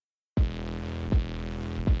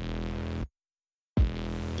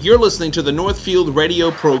You're listening to the Northfield radio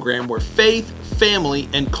program where faith, family,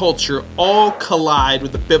 and culture all collide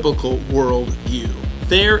with the biblical worldview.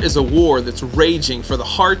 There is a war that's raging for the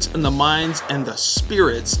hearts and the minds and the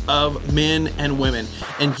spirits of men and women.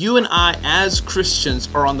 And you and I, as Christians,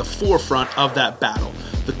 are on the forefront of that battle.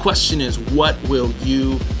 The question is, what will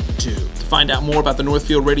you do? To find out more about the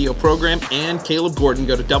Northfield radio program and Caleb Gordon,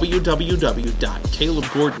 go to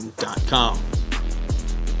www.calebgordon.com.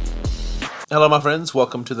 Hello, my friends.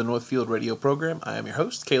 Welcome to the Northfield radio program. I am your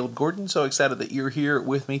host, Caleb Gordon. So excited that you're here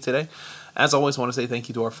with me today. As always, I want to say thank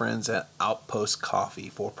you to our friends at Outpost Coffee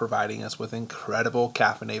for providing us with incredible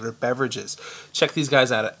caffeinated beverages. Check these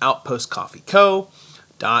guys out at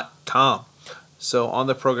outpostcoffeeco.com. So on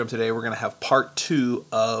the program today, we're going to have part 2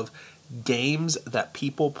 of Games That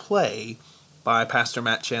People Play by Pastor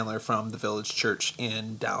Matt Chandler from the Village Church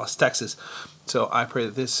in Dallas, Texas. So I pray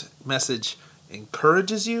that this message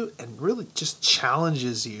encourages you and really just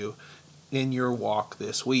challenges you in your walk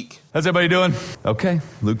this week. How's everybody doing? Okay,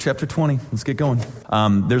 Luke chapter 20. Let's get going.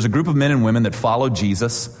 There's a group of men and women that follow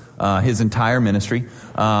Jesus, his entire ministry,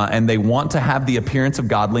 and they want to have the appearance of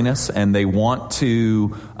godliness, and they want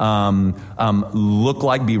to look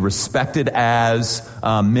like, be respected as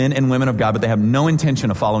men and women of God, but they have no intention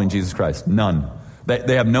of following Jesus Christ. None.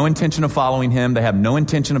 They have no intention of following him. They have no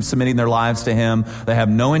intention of submitting their lives to him. They have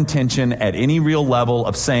no intention at any real level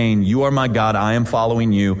of saying, you are my God, I am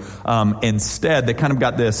following you. Instead, they kind of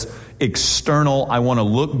got this external, I want to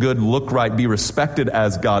look good, look right, be respected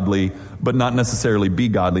as godly, but not necessarily be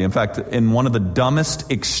godly. In fact, in one of the dumbest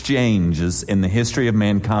exchanges in the history of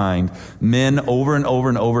mankind, men over and over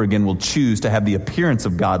and over again will choose to have the appearance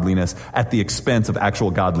of godliness at the expense of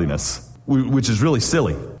actual godliness, which is really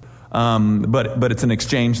silly. But it's an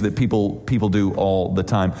exchange that people do all the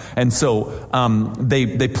time. And so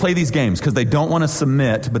they play these games because they don't want to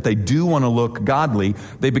submit, but they do want to look godly.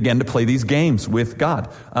 They begin to play these games with God.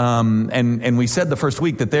 And we said the first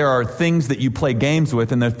week that there are things that you play games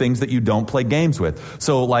with and there are things that you don't play games with.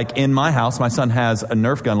 So like in my house, my son has a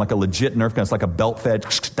Nerf gun, like a legit Nerf gun. It's like a belt-fed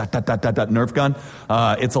Nerf gun.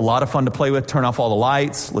 It's a lot of fun to play with. Turn off all the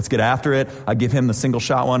lights. Let's get after it. I give him the single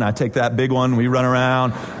shot one. I take that big one. We run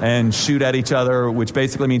around and shoot at each other, which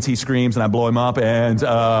basically means he screams and I blow him up, and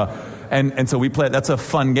so we play. That's a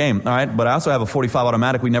fun game, all right. But I also have a .45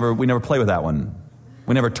 automatic. We never play with that one.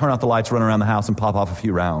 We never turn off the lights, run around the house, and pop off a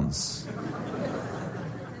few rounds.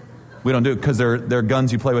 We don't do it because they're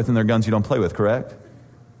guns you play with and they're guns you don't play with. Correct?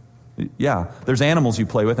 Yeah, there's animals you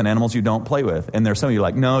play with and animals you don't play with. And there's some of you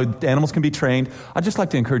like, no, animals can be trained. I'd just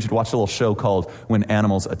like to encourage you to watch a little show called When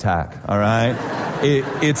Animals Attack, all right?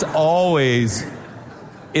 It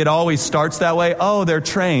always starts that way. Oh, they're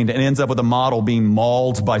trained, and ends up with a model being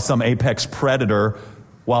mauled by some apex predator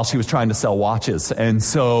while she was trying to sell watches. And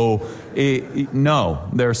so, no,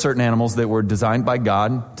 there are certain animals that were designed by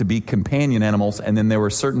God to be companion animals, and then there were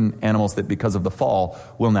certain animals that, because of the fall,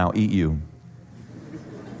 will now eat you.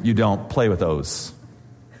 You don't play with those.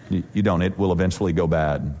 You don't. It will eventually go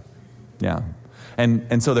bad. Yeah.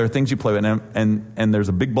 And so there are things you play with, and there's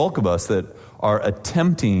a big bulk of us that are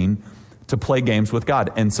attempting to play games with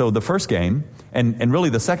God. And so the first game, and really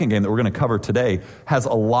the second game that we're going to cover today, has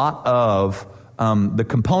a lot of the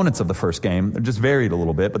components of the first game. They're just varied a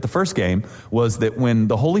little bit. But the first game was that when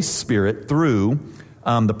the Holy Spirit, through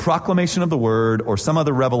the proclamation of the word or some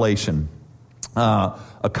other revelation, a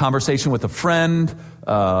conversation with a friend,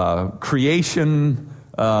 creation,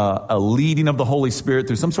 a leading of the Holy Spirit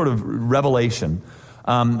through some sort of revelation,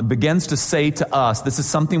 begins to say to us, this is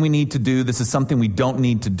something we need to do, this is something we don't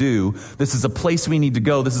need to do, this is a place we need to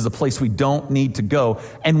go, this is a place we don't need to go,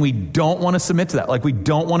 and we don't want to submit to that. Like, we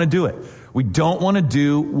don't want to do it. We don't want to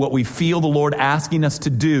do what we feel the Lord asking us to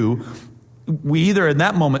do. We either in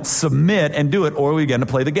that moment submit and do it, or we begin to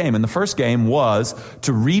play the game. And the first game was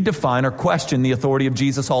to redefine or question the authority of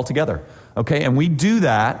Jesus altogether. Okay, and we do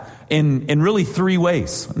that in really 3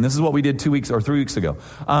 ways. And this is what we did 2 weeks or 3 weeks ago.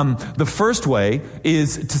 The first way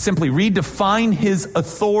is to simply redefine his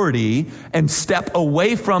authority and step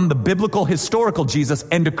away from the biblical historical Jesus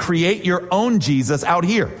and to create your own Jesus out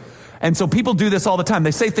here. And so people do this all the time. They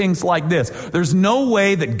say things like this: there's no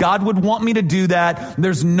way that God would want me to do that.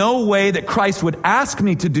 There's no way that Christ would ask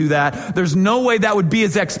me to do that. There's no way that would be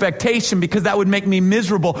his expectation, because that would make me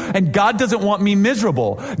miserable. And God doesn't want me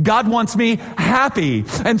miserable. God wants me happy.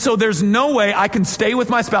 And so there's no way I can stay with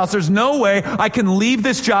my spouse. There's no way I can leave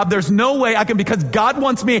this job. There's no way I can, because God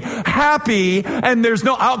wants me happy. And there's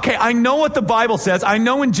no, okay, I know what the Bible says. I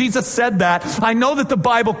know when Jesus said that. I know that the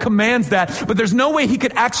Bible commands that. But there's no way he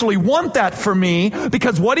could actually want that for me,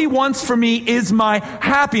 because what he wants for me is my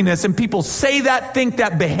happiness. And people say that, think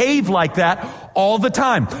that, behave like that all the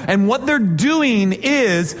time. And what they're doing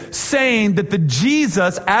is saying that the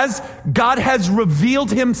Jesus, as God has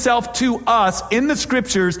revealed himself to us in the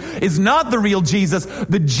scriptures, is not the real Jesus.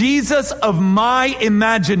 The Jesus of my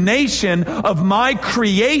imagination, of my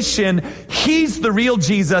creation, he's the real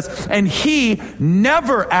Jesus. And he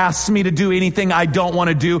never asks me to do anything I don't want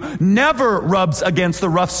to do, never rubs against the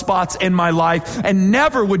rough spots in my life, and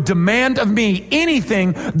never would demand of me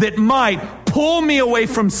anything that might pull me away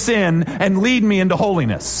from sin and lead me into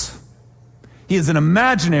holiness. He is an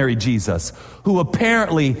imaginary Jesus who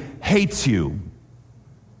apparently hates you.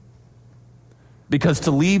 Because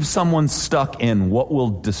to leave someone stuck in what will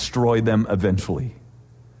destroy them eventually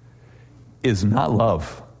is not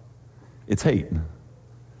love. It's hate.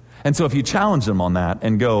 And so if you challenge them on that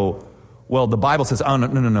and go, well, the Bible says, oh,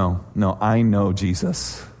 no, I know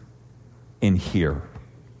Jesus in here.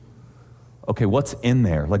 Okay, what's in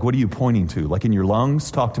there? Like, what are you pointing to? Like in your lungs?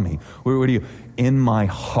 Talk to me. What are you? In my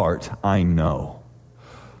heart, I know.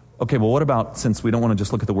 Okay, well, what about, since we don't want to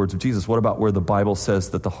just look at the words of Jesus, what about where the Bible says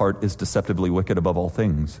that the heart is deceptively wicked above all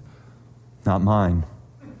things? Not mine.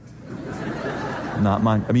 Not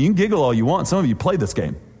mine. I mean, you can giggle all you want. Some of you play this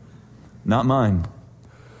game. Not mine.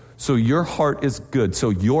 So your heart is good. So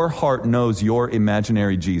your heart knows your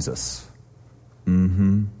imaginary Jesus.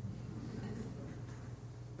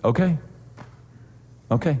 Okay.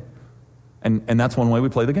 And that's one way we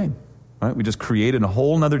play the game. Right? We just created a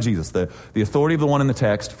whole nother Jesus. The authority of the one in the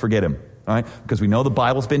text, forget him. All right? Because we know the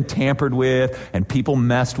Bible's been tampered with, and people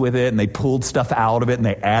messed with it, and they pulled stuff out of it, and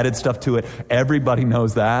they added stuff to it. Everybody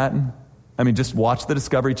knows that. I mean, just watch the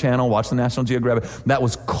Discovery Channel, watch the National Geographic. That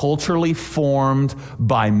was culturally formed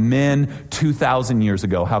by men 2,000 years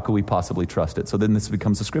ago. How could we possibly trust it? So then this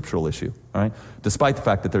becomes a scriptural issue, all right? Despite the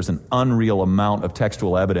fact that there's an unreal amount of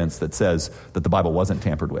textual evidence that says that the Bible wasn't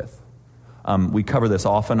tampered with. We cover this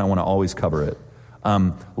often. I want to always cover it.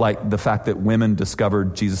 Like the fact that women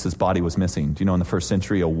discovered Jesus' body was missing. Do you know in the first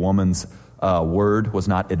century a woman's word was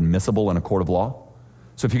not admissible in a court of law?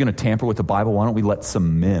 So if you're going to tamper with the Bible, why don't we let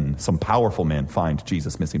some powerful men, find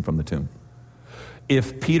Jesus missing from the tomb?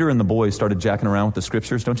 If Peter and the boys started jacking around with the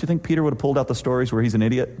scriptures, don't you think Peter would have pulled out the stories where he's an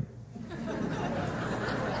idiot?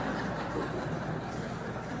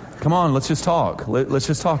 Come on, let's just talk. Let's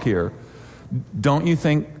just talk here. Don't you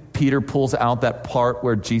think Peter pulls out that part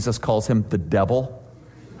where Jesus calls him the devil?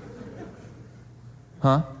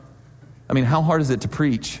 Huh? I mean, how hard is it to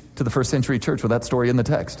preach to the first century church with that story in the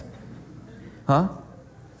text? Huh?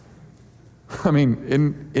 I mean,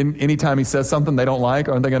 in any time he says something they don't like,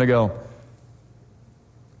 aren't they going to go,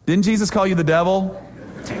 didn't Jesus call you the devil?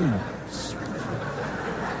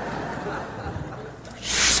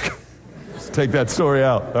 Just take that story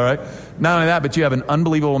out, all right? Not only that, but you have an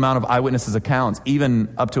unbelievable amount of eyewitnesses' accounts,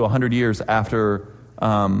 even up to 100 years after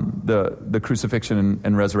the crucifixion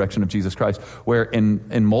and resurrection of Jesus Christ, where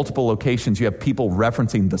in multiple locations you have people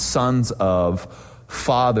referencing the sons of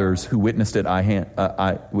fathers who witnessed it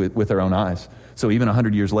with their own eyes. So even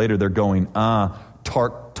 100 years later, they're going,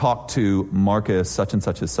 talk to Marcus, such and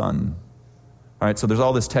such his son. All right, so there's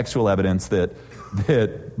all this textual evidence but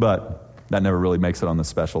that never really makes it on the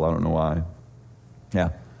special. I don't know why.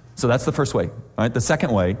 Yeah. So that's the first way. All right. The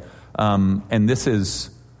second way, and this is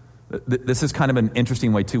kind of an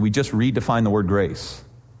interesting way too. We just redefine the word grace.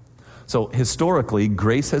 So historically,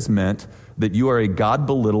 grace has meant that you are a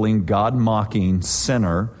God-belittling, God-mocking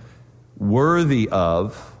sinner worthy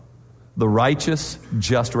of the righteous,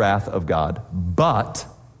 just wrath of God, but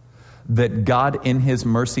that God in his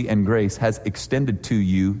mercy and grace has extended to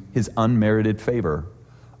you his unmerited favor.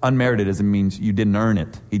 Unmerited as it means you didn't earn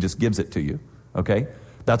it. He just gives it to you, okay?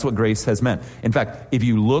 That's what grace has meant. In fact, if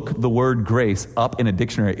you look the word grace up in a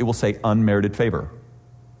dictionary, it will say unmerited favor.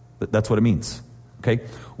 That's what it means. Okay?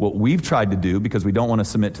 What we've tried to do, because we don't want to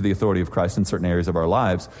submit to the authority of Christ in certain areas of our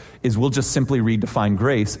lives, is we'll just simply redefine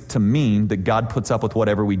grace to mean that God puts up with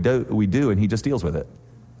whatever we do and he just deals with it.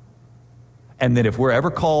 And that if we're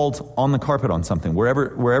ever called on the carpet on something,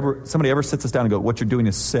 wherever somebody ever sits us down and go, what you're doing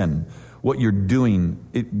is sin, what you're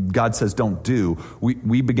doing, God says don't do,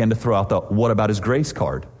 we begin to throw out the what about his grace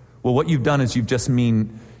card. Well, what you've done is you've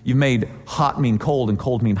made hot mean cold and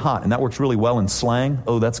cold mean hot, and that works really well in slang.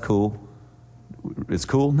 Oh, that's cool. It's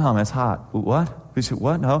cool? No, that's hot. What?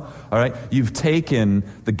 What? No? All right. You've taken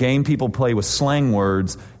the game people play with slang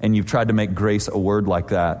words and you've tried to make grace a word like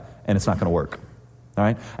that, and it's not going to work. All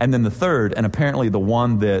right. And then the third, and apparently the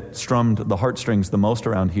one that strummed the heartstrings the most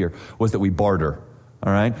around here, was that we barter.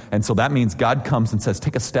 All right. And so that means God comes and says,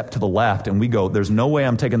 take a step to the left. And we go, there's no way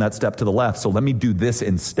I'm taking that step to the left. So let me do this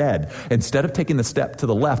instead. Instead of taking the step to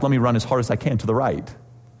the left, let me run as hard as I can to the right.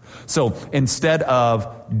 So instead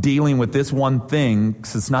of dealing with this one thing,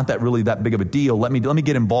 because it's not really that big of a deal, let me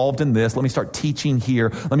get involved in this. Let me start teaching here.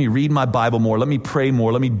 Let me read my Bible more. Let me pray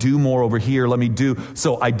more. Let me do more over here. Let me do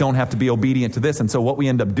so I don't have to be obedient to this. And so what we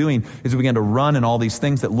end up doing is we begin to run in all these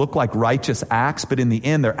things that look like righteous acts, but in the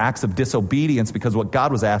end, they're acts of disobedience because what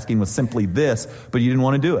God was asking was simply this, but you didn't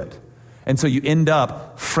want to do it. And so you end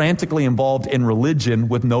up frantically involved in religion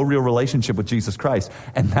with no real relationship with Jesus Christ.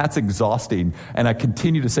 And that's exhausting. And I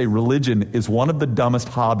continue to say religion is one of the dumbest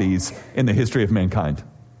hobbies in the history of mankind.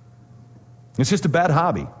 It's just a bad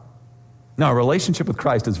hobby. Now, a relationship with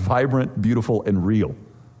Christ is vibrant, beautiful, and real.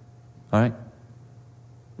 All right?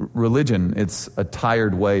 Religion, it's a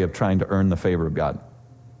tired way of trying to earn the favor of God.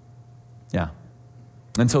 Yeah.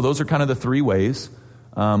 And so those are kind of the three ways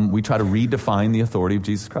we try to redefine the authority of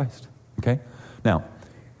Jesus Christ. Okay? Now,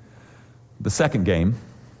 the second game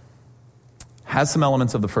has some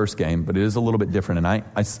elements of the first game, but it is a little bit different. And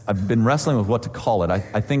I've been wrestling with what to call it.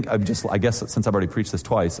 I think I guess since I've already preached this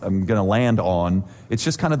twice, I'm going to land on, it's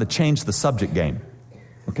just kind of the change the subject game.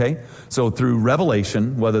 Okay? So through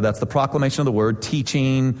revelation, whether that's the proclamation of the word,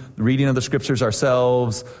 teaching, reading of the scriptures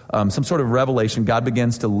ourselves, some sort of revelation, God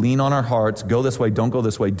begins to lean on our hearts, go this way, don't go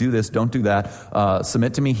this way, do this, don't do that,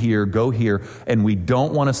 submit to me here, go here, and we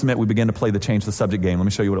don't want to submit, we begin to play the change the subject game. Let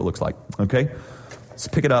me show you what it looks like. Okay? Let's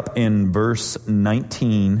pick it up in verse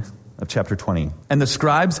 19 of chapter 20. And the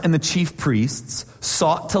scribes and the chief priests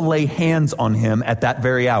sought to lay hands on him at that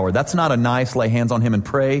very hour. That's not a nice lay hands on him and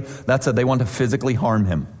pray. That's they want to physically harm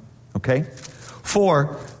him. Okay?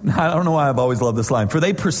 For, I don't know why I've always loved this line, for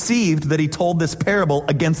they perceived that he told this parable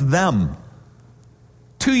against them.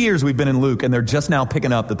 2 years we've been in Luke, and they're just now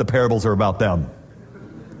picking up that the parables are about them.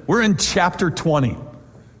 We're in chapter 20.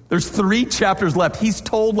 There's 3 chapters left. He's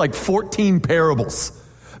told like 14 parables.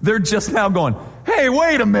 They're just now going, hey,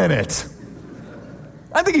 wait a minute.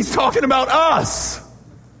 I think he's talking about us.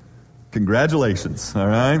 Congratulations, all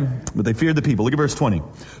right? But they feared the people. Look at verse 20.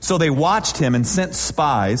 So they watched him and sent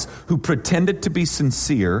spies who pretended to be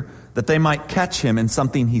sincere that they might catch him in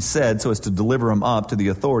something he said so as to deliver him up to the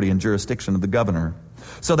authority and jurisdiction of the governor.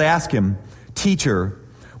 So they asked him, Teacher,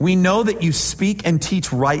 we know that you speak and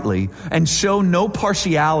teach rightly and show no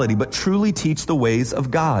partiality, but truly teach the ways of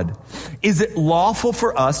God. Is it lawful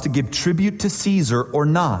for us to give tribute to Caesar or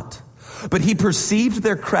not? But he perceived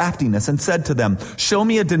their craftiness and said to them, Show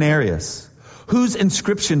me a denarius. Whose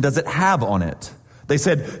inscription does it have on it? They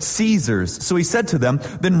said, Caesar's. So he said to them,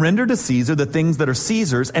 Then render to Caesar the things that are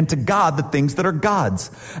Caesar's, and to God the things that are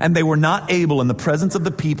God's. And they were not able in the presence of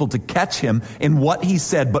the people to catch him in what he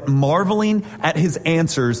said, but marveling at his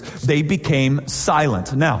answers, they became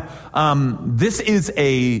silent. Now, this is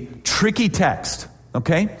a tricky text,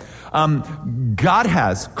 okay?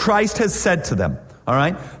 Christ has said to them, all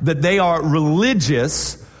right, that they are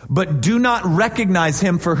religious, but do not recognize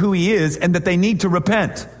him for who he is, and that they need to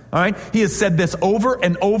repent. All right. He has said this over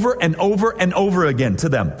and over and over and over again to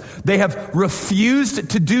them. They have refused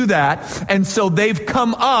to do that. And so they've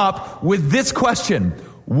come up with this question.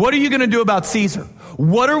 What are you going to do about Caesar?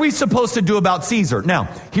 What are we supposed to do about Caesar?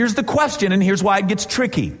 Now, here's the question, and here's why it gets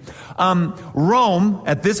tricky. Rome,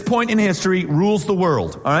 at this point in history, rules the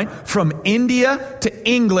world. All right. From India to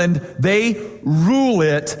England, they rule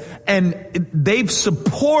it, and they've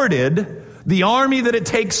supported the army that it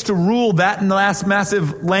takes to rule that last massive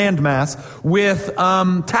landmass with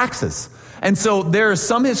taxes. And so there are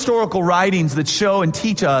some historical writings that show and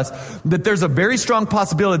teach us that there's a very strong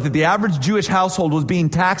possibility that the average Jewish household was being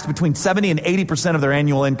taxed between 70 and 80% of their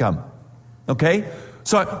annual income. Okay?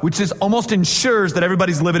 So, which is almost ensures that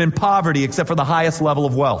everybody's living in poverty except for the highest level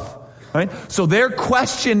of wealth. Right? So their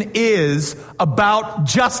question is about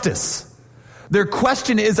justice. Their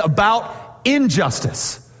question is about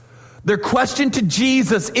injustice. Their question to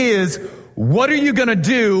Jesus is, what are you going to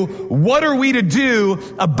do? What are we to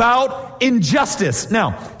do about injustice?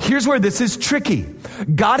 Now, here's where this is tricky.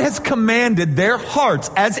 God has commanded their hearts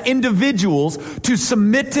as individuals to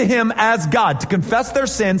submit to him as God, to confess their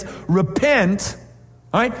sins, repent,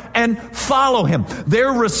 all right, and follow him. Their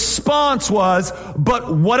response was,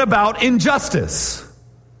 but what about injustice?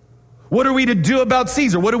 What are we to do about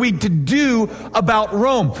Caesar? What are we to do about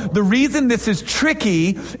Rome? The reason this is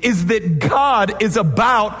tricky is that God is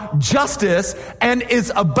about justice and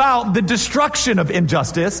is about the destruction of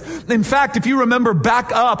injustice. In fact, if you remember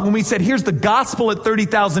back up when we said, here's the gospel at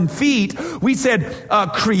 30,000 feet, we said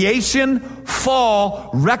creation, fall,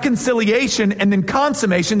 reconciliation, and then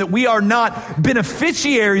consummation, that we are not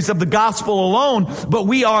beneficiaries of the gospel alone, but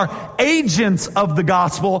we are agents of the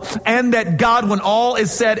gospel, and that God, when all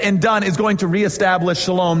is said and done, is going to reestablish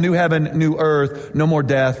shalom, new heaven, new earth, no more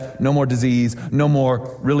death, no more disease, no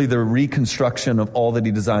more really the reconstruction of all that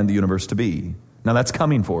he designed the universe to be. Now that's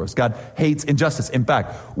coming for us. God hates injustice. In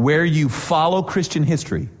fact, where you follow Christian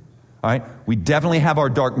history, all right, we definitely have our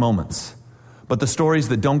dark moments. But the stories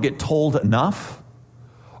that don't get told enough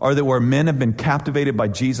are that where men have been captivated by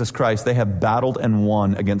Jesus Christ, they have battled and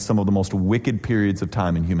won against some of the most wicked periods of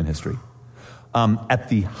time in human history. At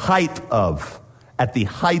the height of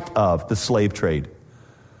the slave trade,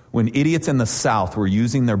 when idiots in the South were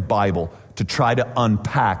using their Bible to try to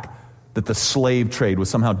unpack that the slave trade was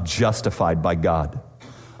somehow justified by God.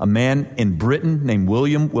 A man in Britain named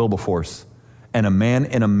William Wilberforce and a man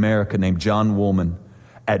in America named John Woolman,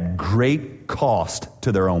 at great cost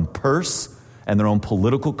to their own purse and their own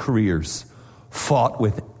political careers, fought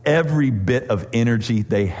with every bit of energy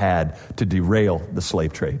they had to derail the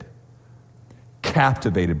slave trade,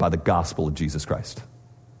 captivated by the gospel of Jesus Christ.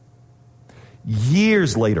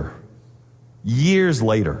 Years later,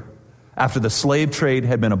 after the slave trade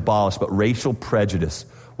had been abolished, but racial prejudice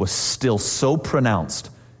was still so pronounced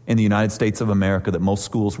in the United States of America that most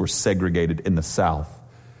schools were segregated in the South.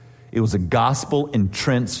 It was a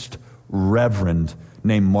gospel-entrenched reverend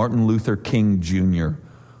named Martin Luther King Jr.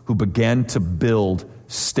 who began to build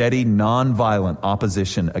steady, nonviolent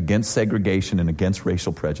opposition against segregation and against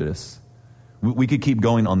racial prejudice. We could keep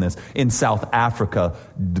going on this. In South Africa,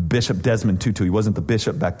 the Bishop Desmond Tutu, he wasn't the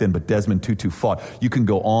bishop back then, but Desmond Tutu fought. You can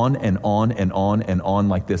go on and on and on and on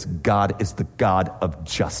like this. God is the God of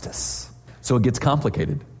justice. So it gets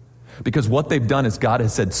complicated. Because what they've done is God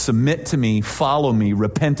has said, submit to me, follow me,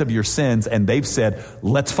 repent of your sins. And they've said,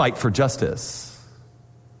 let's fight for justice.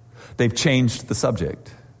 They've changed the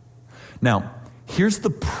subject. Now, here's the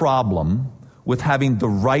problem with having the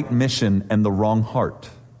right mission and the wrong heart.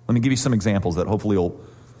 Let me give you some examples that hopefully will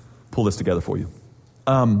pull this together for you.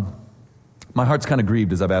 My heart's kind of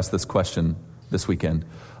grieved as I've asked this question this weekend.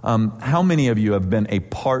 How many of you have been a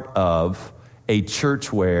part of a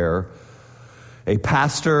church where a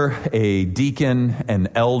pastor, a deacon, an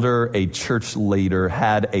elder, a church leader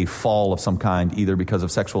had a fall of some kind, either because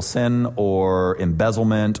of sexual sin or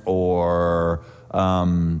embezzlement or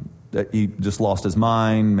that he just lost his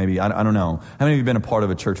mind? Maybe, I don't know. How many of you have been a part of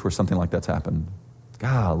a church where something like that's happened?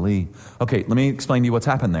 Golly. Okay, let me explain to you what's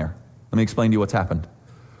happened there. Let me explain to you what's happened.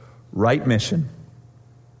 Right mission,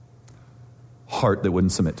 heart that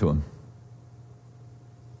wouldn't submit to him.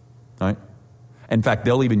 All right? In fact,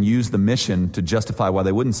 they'll even use the mission to justify why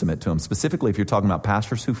they wouldn't submit to him. Specifically, if you're talking about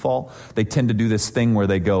pastors who fall, they tend to do this thing where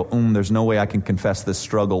they go, there's no way I can confess this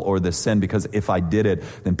struggle or this sin, because if I did it,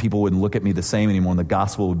 then people wouldn't look at me the same anymore and the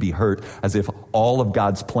gospel would be hurt, as if all of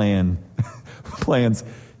God's plans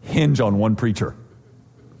hinge on one preacher.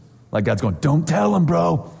 Like God's going, don't tell him,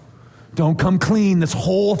 bro. Don't come clean. This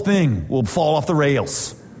whole thing will fall off the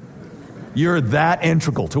rails. You're that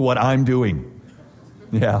integral to what I'm doing.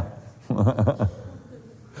 Yeah.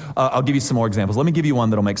 I'll give you some more examples. Let me give you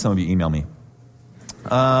one that'll make some of you email me.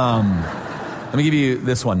 Let me give you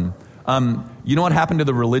this one. You know what happened to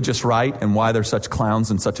the religious right and why they're such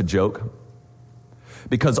clowns and such a joke?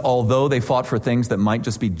 Because although they fought for things that might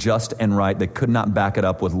just be just and right, they could not back it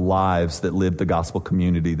up with lives that lived the gospel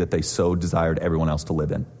community that they so desired everyone else to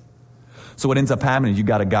live in. So what ends up happening is you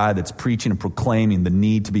got a guy that's preaching and proclaiming the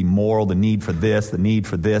need to be moral, the need for this, the need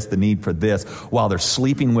for this, the need for this, while they're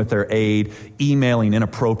sleeping with their aide, emailing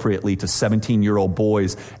inappropriately to 17-year-old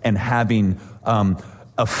boys, and having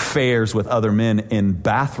affairs with other men in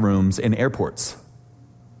bathrooms in airports.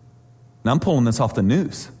 Now I'm pulling this off the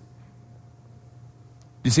news.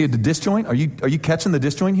 Do you see the disjoint? Are you catching the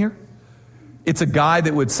disjoint here? It's a guy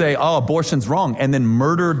that would say, abortion's wrong, and then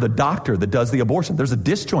murder the doctor that does the abortion. There's a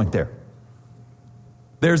disjoint there.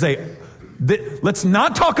 Let's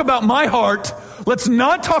not talk about my heart. Let's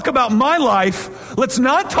not talk about my life. Let's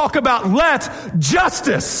not talk about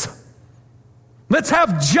justice. Let's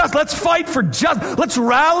fight for justice. Let's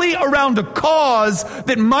rally around a cause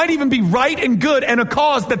that might even be right and good, and a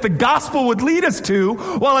cause that the gospel would lead us to,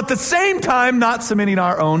 while at the same time not submitting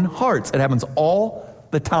our own hearts. It happens all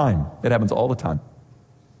the time. It happens all the time.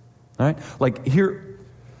 All right? Like here,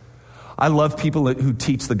 I love people who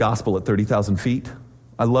teach the gospel at 30,000 feet.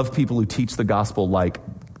 I love people who teach the gospel like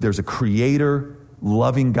there's a creator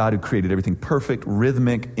loving God who created everything perfect,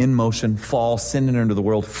 rhythmic, in motion, fall, sin entered into the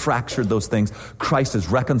world, fractured those things. Christ is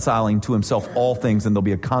reconciling to himself all things, and there'll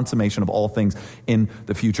be a consummation of all things in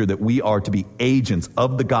the future, that we are to be agents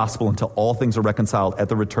of the gospel until all things are reconciled at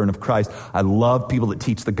the return of Christ. I love people that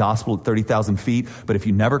teach the gospel at 30,000 feet, but if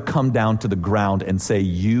you never come down to the ground and say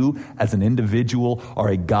you as an individual are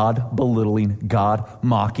a God-belittling,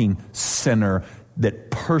 God-mocking sinner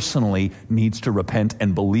that personally needs to repent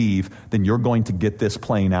and believe, then you're going to get this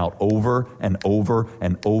playing out over and over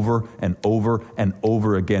and over and over and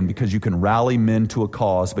over again, because you can rally men to a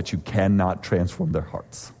cause, but you cannot transform their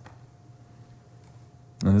hearts.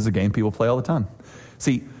 And this is a game people play all the time.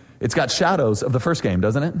 See, it's got shadows of the first game,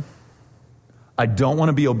 doesn't it? I don't want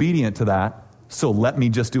to be obedient to that, so let me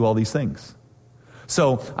just do all these things.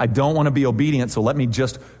 So I don't want to be obedient, so let me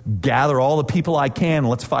just gather all the people I can,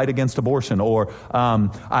 let's fight against abortion. Or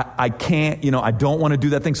I can't, I don't want to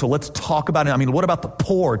do that thing, so let's talk about it. I mean, what about the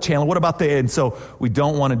poor, Chandler? What about and so we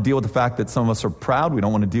don't want to deal with the fact that some of us are proud. We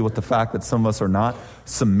don't want to deal with the fact that some of us are not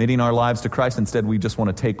submitting our lives to Christ. Instead, we just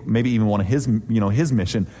want to take maybe even one of his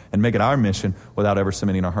mission and make it our mission without ever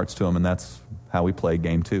submitting our hearts to him. And that's how we play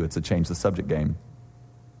game 2. It's a change the subject game.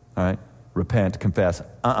 All right? Repent, confess,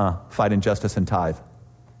 fight injustice, and tithe.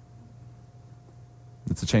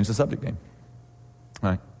 It's a change the subject game.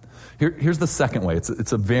 All right. Here's the second way. It's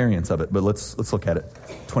a variance of it, but let's look at it.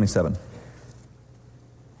 27.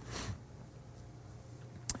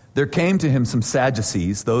 There came to him some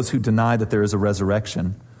Sadducees, those who deny that there is a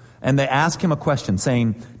resurrection, and they asked him a question,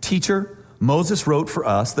 saying, "Teacher, Moses wrote for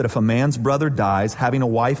us that if a man's brother dies, having a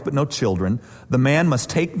wife but no children, the man must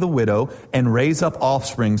take the widow and raise up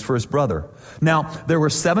offsprings for his brother. Now, there were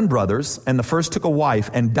 7 brothers, and the first took a wife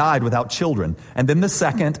and died without children. And then the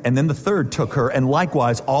second, and then the third took her, and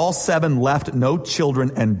likewise all 7 left no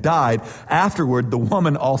children and died. Afterward, the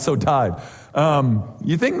woman also died."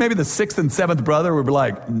 You think maybe the 6th and 7th brother would be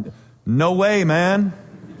like, "No way, man.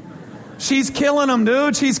 She's killing him,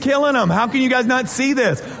 dude. She's killing him. How can you guys not see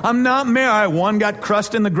this? I'm not married." One got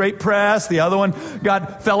crushed in the great press. The other one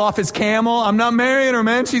fell off his camel. "I'm not marrying her,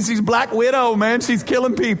 man. She's Black Widow, man. She's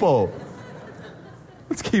killing people."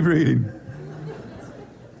 Let's keep reading.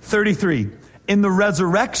 33. In the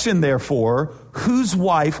resurrection, therefore, whose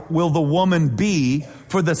wife will the woman be?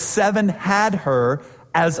 For the 7 had her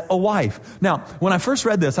as a wife. Now, when I first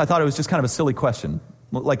read this, I thought it was just kind of a silly question.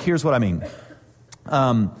 Like, here's what I mean.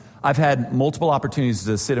 I've had multiple opportunities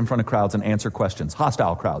to sit in front of crowds and answer questions,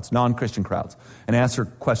 hostile crowds, non-Christian crowds, and answer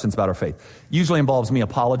questions about our faith. Usually involves me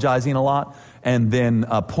apologizing a lot and then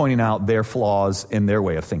pointing out their flaws in their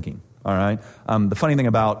way of thinking. All right. The funny thing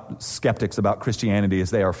about skeptics about Christianity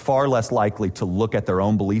is they are far less likely to look at their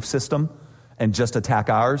own belief system and just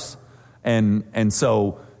attack ours. And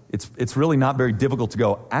so it's really not very difficult to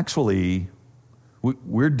go, actually,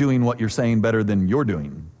 we're doing what you're saying better than you're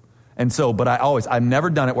doing. And so, but I've never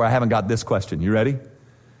done it where I haven't got this question. You ready?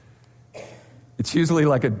 It's usually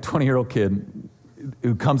like a 20-year-old kid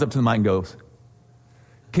who comes up to the mic and goes,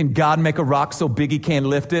 "Can God make a rock so big he can't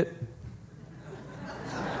lift it?"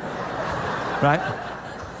 Right?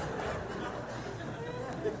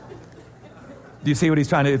 Do you see what he's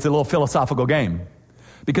trying to do? It's a little philosophical game.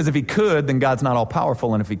 Because if he could, then God's not all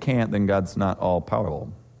powerful. And if he can't, then God's not all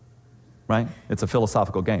powerful. Right? It's a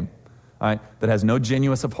philosophical game. All right? That has no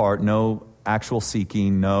genuineness of heart, no actual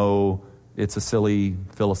seeking, it's a silly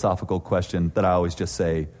philosophical question that I always just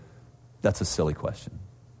say, that's a silly question.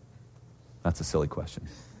 That's a silly question.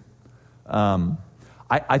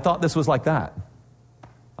 I thought this was like that.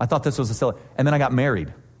 I thought this was a silly, and then I got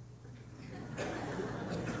married.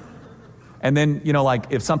 And then,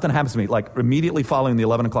 if something happens to me, like immediately following the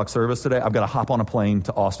 11 o'clock service today, I've got to hop on a plane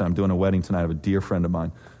to Austin. I'm doing a wedding tonight of a dear friend of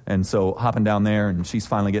mine. And so hopping down there, and she's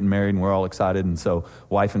finally getting married, and we're all excited. And so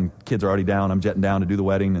wife and kids are already down. I'm jetting down to do the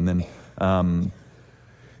wedding. And then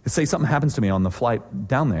say something happens to me on the flight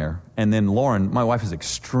down there. And then Lauren, my wife, is an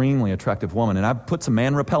extremely attractive woman. And I put some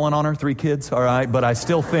man repellent on her, 3 kids, all right? But I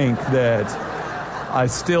still think,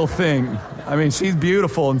 she's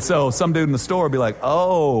beautiful. And so some dude in the store would be like,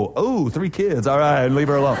 oh, 3 kids. All right, leave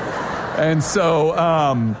her alone. And so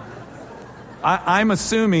I'm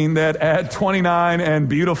assuming that at 29 and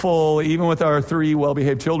beautiful, even with our 3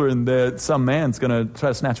 well-behaved children, that some man's going to try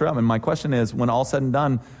to snatch her up. And my question is, when all said and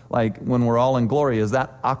done, like when we're all in glory, is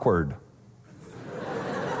that awkward?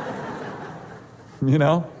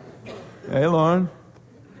 Hey, Lauren.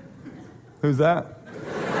 Who's that?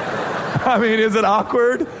 Is it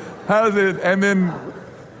awkward? How is it? And then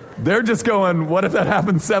they're just going, what if that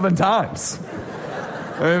happens 7 times?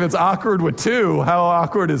 If it's awkward with 2, how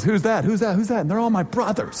awkward is, who's that? And they're all my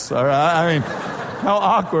brothers. All right. How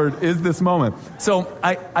awkward is this moment? So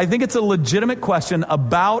I think it's a legitimate question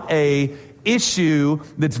about a issue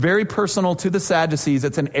that's very personal to the Sadducees.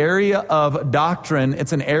 It's an area of doctrine.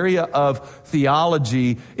 It's an area of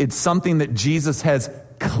theology. It's something that Jesus has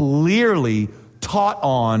clearly taught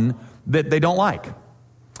on that they don't like.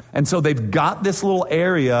 And so they've got this little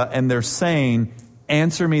area and they're saying,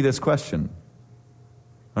 answer me this question.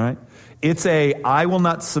 All right? It's I will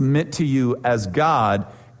not submit to you as God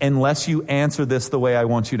unless you answer this the way I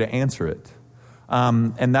want you to answer it.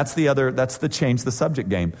 And that's the change the subject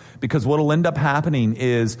game. Because what will end up happening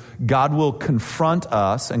is God will confront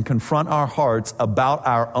us and confront our hearts about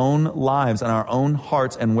our own lives and our own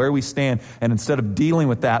hearts and where we stand. And instead of dealing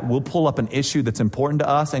with that, we'll pull up an issue that's important to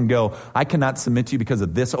us and go, I cannot submit to you because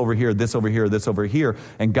of this over here, this over here, this over here.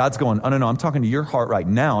 And God's going, oh, no, I'm talking to your heart right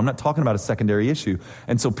now. I'm not talking about a secondary issue.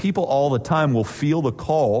 And so people all the time will feel the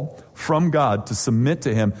call from God to submit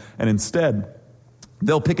to him. And instead,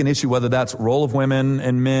 they'll pick an issue, whether that's role of women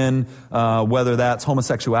and men, whether that's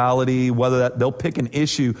homosexuality, they'll pick an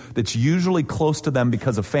issue that's usually close to them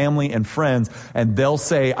because of family and friends, and they'll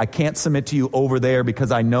say, I can't submit to you over there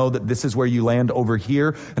because I know that this is where you land over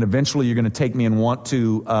here, and eventually you're going to take me and want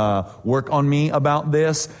to work on me about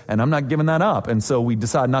this, and I'm not giving that up. And so we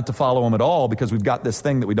decide not to follow them at all because we've got this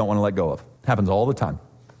thing that we don't want to let go of. Happens all the time.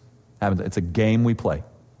 It's a game we play.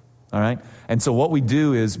 All right? And so what we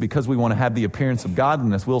do is, because we want to have the appearance of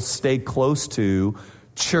godliness, we'll stay close to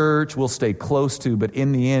church, we'll stay close to, but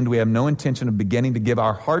in the end, we have no intention of beginning to give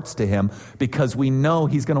our hearts to him because we know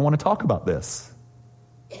he's going to want to talk about this.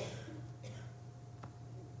 And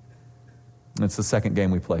it's the second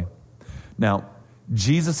game we play. Now,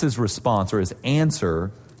 Jesus' response or his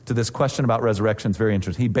answer to this question about resurrection is very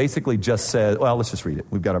interesting. He basically just said, well, let's just read it.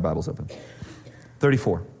 We've got our Bibles open.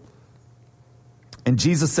 34. And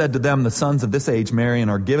Jesus said to them, the sons of this age marry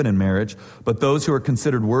and are given in marriage, but those who are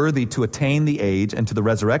considered worthy to attain the age and to the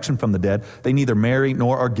resurrection from the dead, they neither marry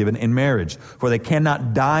nor are given in marriage. For they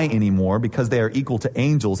cannot die anymore because they are equal to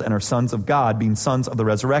angels and are sons of God, being sons of the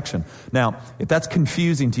resurrection. Now, if that's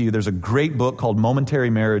confusing to you, there's a great book called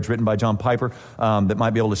Momentary Marriage written by John Piper that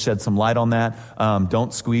might be able to shed some light on that.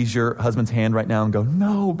 Don't squeeze your husband's hand right now and go,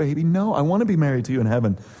 no, baby, no, I want to be married to you in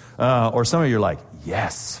heaven. Or some of you are like,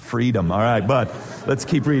 yes, freedom. All right, but let's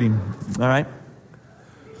keep reading. All right.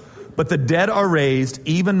 But the dead are raised,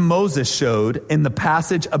 even Moses showed in the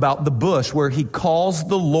passage about the bush where he calls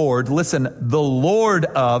the Lord, listen, the Lord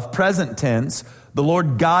of, present tense, the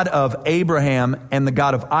Lord God of Abraham and the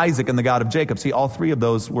God of Isaac and the God of Jacob. See, all three of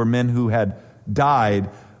those were men who had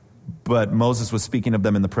died, but Moses was speaking of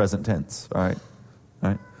them in the present tense. All right. All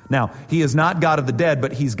right. Now, he is not God of the dead,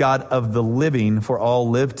 but he's God of the living, for all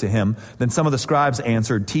live to him. Then some of the scribes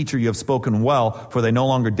answered, Teacher, you have spoken well, for they no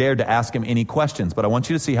longer dared to ask him any questions. But I want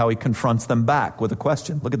you to see how he confronts them back with a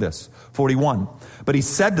question. Look at this, 41. But he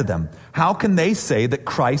said to them, how can they say that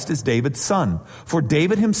Christ is David's son? For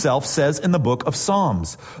David himself says in the book of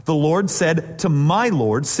Psalms, the Lord said to my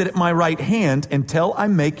Lord, sit at my right hand until I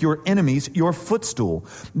make your enemies your footstool.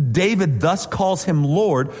 David thus calls him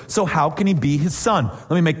Lord, so how can he be his son?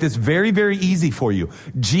 Let me make this very, very easy for you.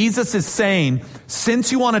 Jesus is saying,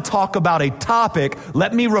 since you want to talk about a topic,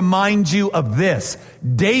 let me remind you of this.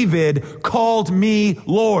 David called me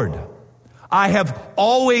Lord. I have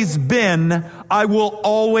always been, I will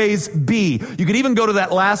always be. You could even go to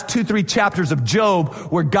that last 2-3 chapters of Job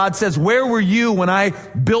where God says, where were you when I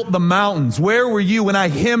built the mountains? Where were you when I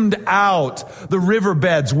hemmed out the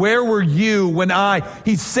riverbeds? Where were you when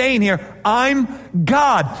he's saying here, I'm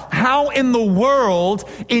God. How in the world,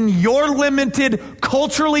 in your limited,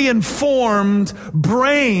 culturally informed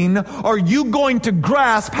brain, are you going to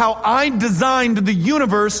grasp how I designed the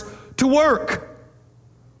universe to work?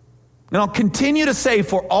 And I'll continue to say,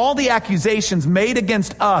 for all the accusations made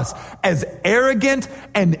against us as arrogant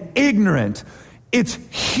and ignorant, it's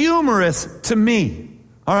humorous to me,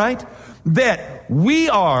 all right, that we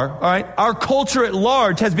are, all right, our culture at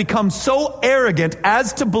large has become so arrogant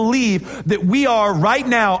as to believe that we are right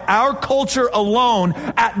now, our culture alone,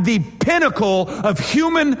 at the pinnacle of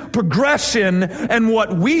human progression, and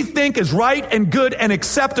what we think is right and good and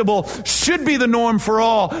acceptable should be the norm for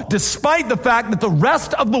all, despite the fact that the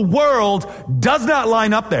rest of the world does not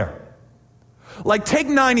line up there. Like, take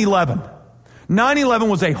 9/11. 9/11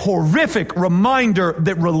 was a horrific reminder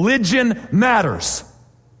that religion matters.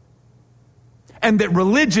 And that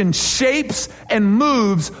religion shapes and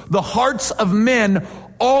moves the hearts of men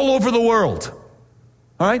all over the world.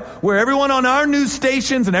 All right? Where everyone on our news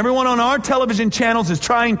stations and everyone on our television channels is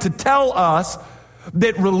trying to tell us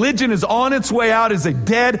that religion is on its way out as a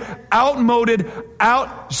dead, outmoded,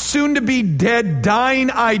 soon-to-be dead,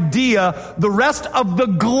 dying idea. The rest of the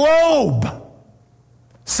globe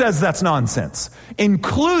says that's nonsense,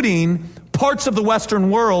 including parts of the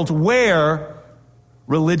Western world where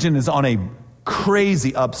religion is on a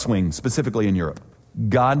crazy upswing, specifically in Europe.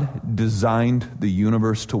 God designed the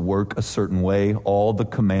universe to work a certain way. All the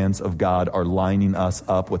commands of God are lining us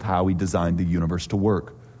up with how he designed the universe to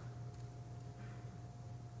work.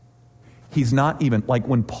 He's not even, like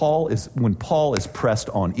when Paul is pressed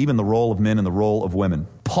on even the role of men and the role of women,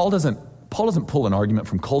 Paul doesn't pull an argument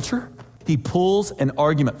from culture. He pulls an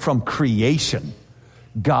argument from creation.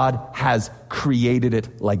 God has created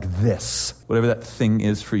it like this. Whatever that thing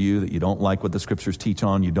is for you that you don't like what the scriptures teach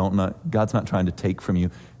on, God's not trying to take from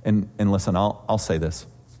you. And listen, I'll say this.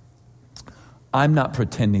 I'm not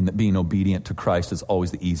pretending that being obedient to Christ is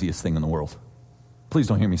always the easiest thing in the world. Please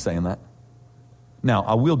don't hear me saying that. Now,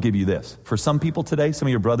 I will give you this. For some people today, some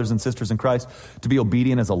of your brothers and sisters in Christ, to be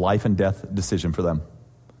obedient is a life and death decision for them.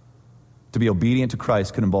 To be obedient to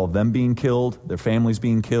Christ could involve them being killed, their families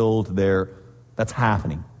being killed, that's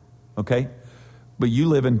happening, okay? But you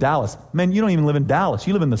live in Dallas. Man, you don't even live in Dallas.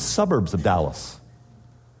 You live in the suburbs of Dallas.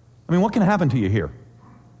 I mean, what can happen to you here?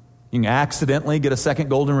 You can accidentally get a second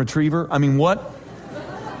golden retriever. I mean, what?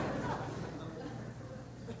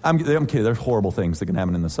 I'm kidding. There's horrible things that can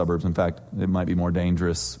happen in the suburbs. In fact, it might be more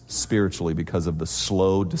dangerous spiritually because of the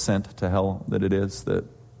slow descent to hell that it is.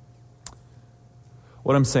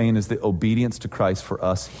 What I'm saying is that obedience to Christ for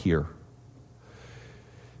us here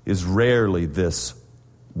is rarely this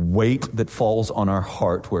weight that falls on our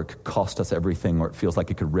heart where it could cost us everything, or it feels like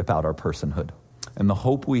it could rip out our personhood. And the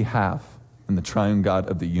hope we have in the triune God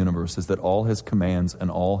of the universe is that all his commands and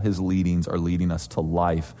all his leadings are leading us to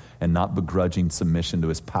life and not begrudging submission to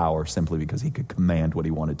his power simply because he could command what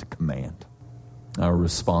he wanted to command. Our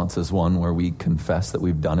response is one where we confess that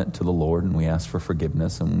we've done it to the Lord and we ask for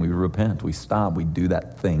forgiveness and we repent. We stop. We do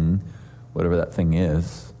that thing, whatever that thing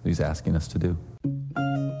is he's asking us to do.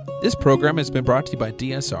 This program has been brought to you by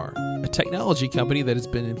DSR, a technology company that has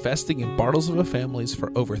been investing in Bartlesville families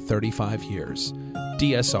for over 35 years.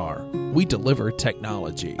 DSR, we deliver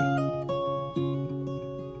technology.